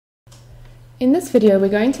In this video, we're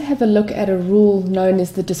going to have a look at a rule known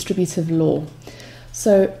as the distributive law.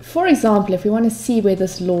 So, for example, if we want to see where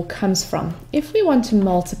this law comes from, if we want to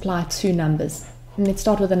multiply two numbers, and let's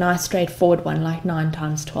start with a nice straightforward one like 9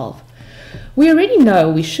 times 12.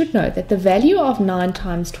 We should know that the value of 9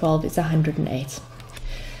 times 12 is 108.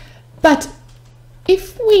 But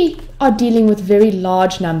if we are dealing with very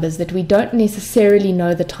large numbers that we don't necessarily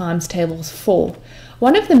know the times tables for,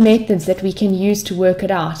 one of the methods that we can use to work it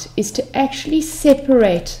out is to actually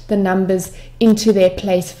separate the numbers into their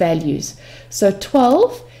place values. So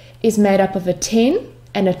 12 is made up of a 10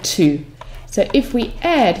 and a 2. So if we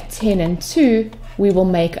add 10 and 2, we will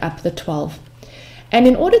make up the 12. And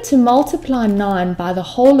in order to multiply 9 by the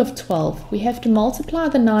whole of 12, we have to multiply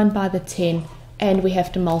the 9 by the 10 and we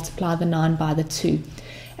have to multiply the 9 by the 2.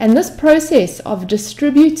 And this process of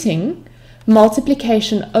distributing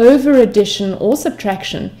multiplication over addition or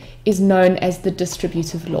subtraction is known as the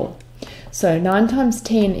distributive law. So 9 times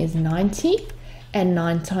 10 is 90 and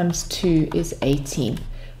 9 times 2 is 18.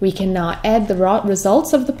 We can now add the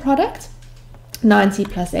results of the product. 90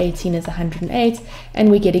 plus 18 is 108, and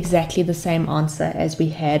we get exactly the same answer as we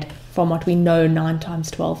had from what we know 9 times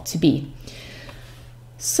 12 to be.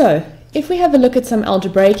 So if we have a look at some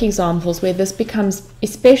algebraic examples where this becomes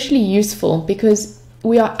especially useful because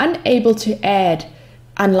we are unable to add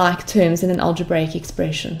unlike terms in an algebraic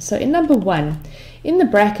expression. So in number 1, in the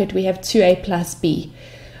bracket we have 2a plus b.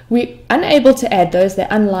 We're unable to add those, they're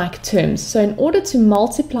unlike terms. So in order to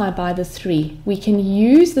multiply by the 3, we can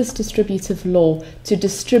use this distributive law to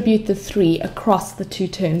distribute the 3 across the two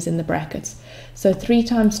terms in the brackets. So 3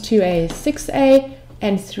 times 2a is 6a,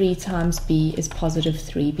 and 3 times b is positive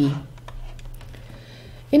 3b.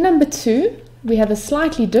 In number 2, we have a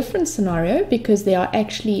slightly different scenario because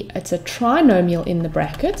it's a trinomial in the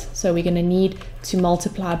bracket. So we're going to need to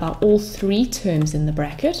multiply by all 3 terms in the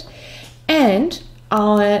bracket. And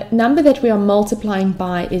our number that we are multiplying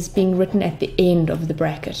by is being written at the end of the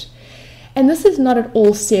bracket. And this is not at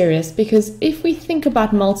all serious because if we think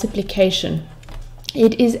about multiplication,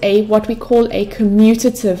 it is what we call a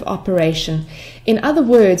commutative operation. In other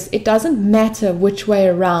words, it doesn't matter which way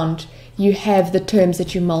around you have the terms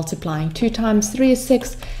that you're multiplying. 2 times 3 is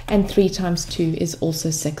 6 and 3 times 2 is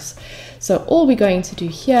also 6. So all we're going to do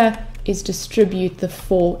here is distribute the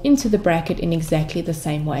 4 into the bracket in exactly the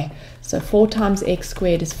same way. So 4 times x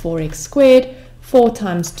squared is 4x squared, 4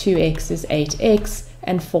 times 2x is 8x,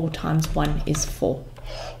 and 4 times 1 is 4.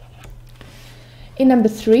 In number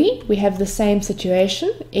 3, we have the same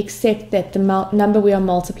situation, except that the number we are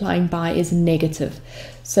multiplying by is negative.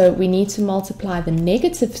 So we need to multiply the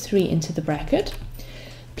negative 3 into the bracket.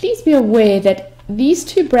 Please be aware that these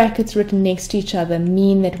two brackets written next to each other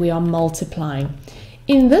mean that we are multiplying.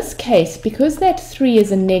 In this case, because that 3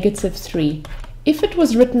 is a negative 3, if it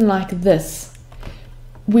was written like this,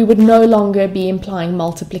 we would no longer be implying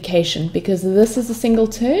multiplication because this is a single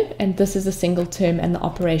term and this is a single term, and the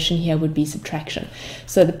operation here would be subtraction.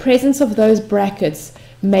 So the presence of those brackets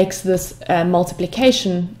makes this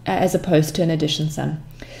multiplication as opposed to an addition sum.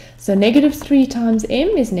 So negative 3 times m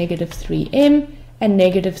is negative 3m, and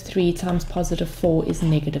negative 3 times positive 4 is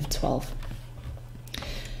negative 12.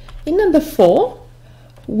 In number 4,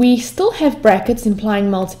 we still have brackets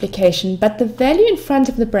implying multiplication, but the value in front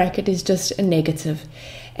of the bracket is just a negative.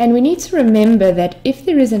 And we need to remember that if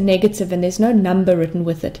there is a negative and there's no number written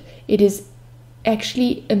with it, it is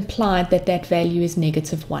actually implied that that value is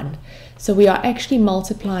negative 1. So we are actually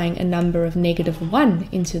multiplying a number of negative 1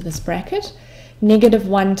 into this bracket. Negative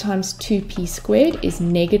 1 times 2p squared is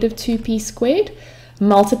negative 2p squared.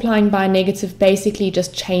 Multiplying by a negative basically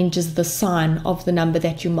just changes the sign of the number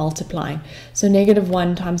that you're multiplying. So negative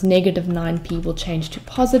 1 times negative 9p will change to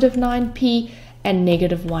positive 9p, and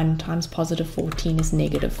negative 1 times positive 14 is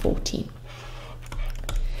negative 14.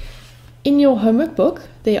 In your homework book,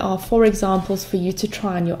 there are 4 examples for you to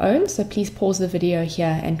try on your own, so please pause the video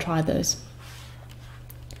here and try those.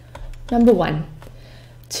 Number 1.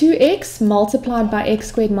 2x multiplied by x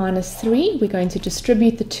squared minus 3. We're going to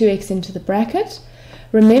distribute the 2x into the bracket.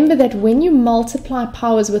 Remember that when you multiply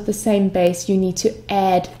powers with the same base, you need to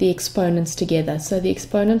add the exponents together. So the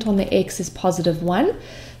exponent on the x is positive 1.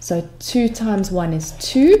 So 2 times 1 is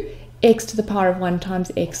 2. X to the power of 1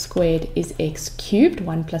 times x squared is x cubed.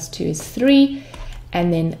 1 plus 2 is 3.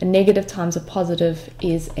 And then a negative times a positive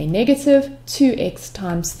is a negative. 2x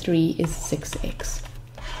times 3 is 6x.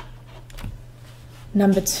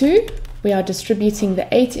 Number 2, we are distributing the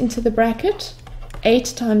 8 into the bracket. 8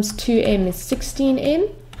 times 2m is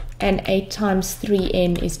 16m, and 8 times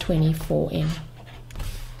 3n is 24n.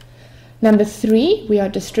 Number 3, we are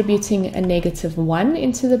distributing a negative 1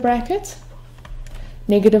 into the bracket.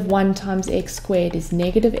 Negative 1 times x squared is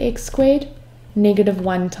negative x squared. Negative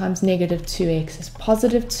 1 times negative 2x is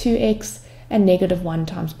positive 2x. And negative 1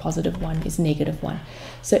 times positive 1 is negative 1.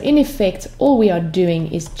 So in effect, all we are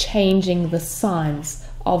doing is changing the signs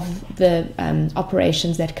of the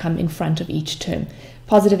operations that come in front of each term.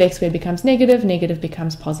 Positive x squared becomes negative, negative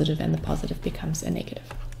becomes positive, and the positive becomes a negative.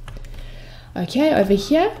 Okay, over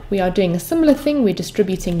here, we are doing a similar thing. We're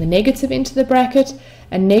distributing the negative into the bracket.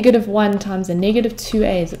 A negative 1 times a negative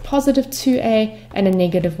 2a is a positive 2a, and a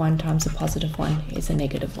negative 1 times a positive 1 is a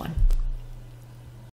negative 1.